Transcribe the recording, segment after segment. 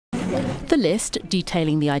The list,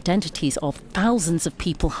 detailing the identities of thousands of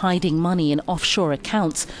people hiding money in offshore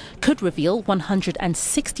accounts, could reveal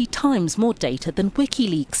 160 times more data than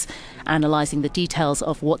WikiLeaks. Analysing the details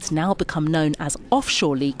of what's now become known as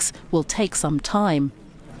Offshore Leaks will take some time.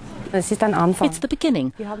 It's the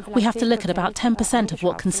beginning. We have to look at about 10% of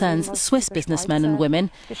what concerns Swiss businessmen and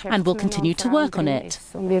women, and we'll continue to work on it.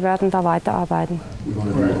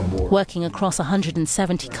 Working across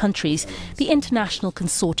 170 countries, the International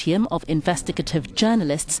Consortium of Investigative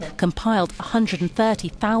journalists compiled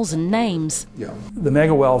 130,000 names. The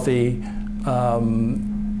mega wealthy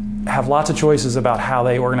have lots of choices about how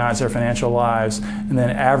they organize their financial lives, and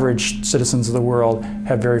then average citizens of the world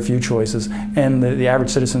have very few choices. And the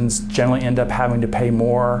average citizens generally end up having to pay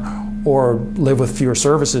more or live with fewer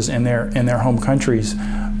services in their home countries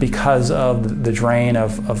because of the drain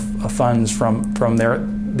of funds from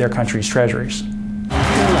their country's treasuries.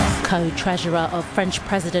 Co-treasurer of French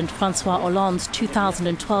President François Hollande's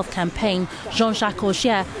 2012 campaign, Jean-Jacques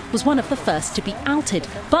Augier, was one of the first to be outed,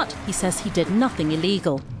 but he says he did nothing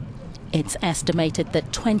illegal. It's estimated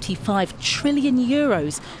that 25 trillion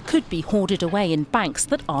euros could be hoarded away in banks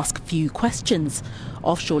that ask few questions.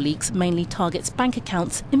 Offshore Leaks mainly targets bank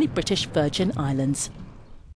accounts in the British Virgin Islands.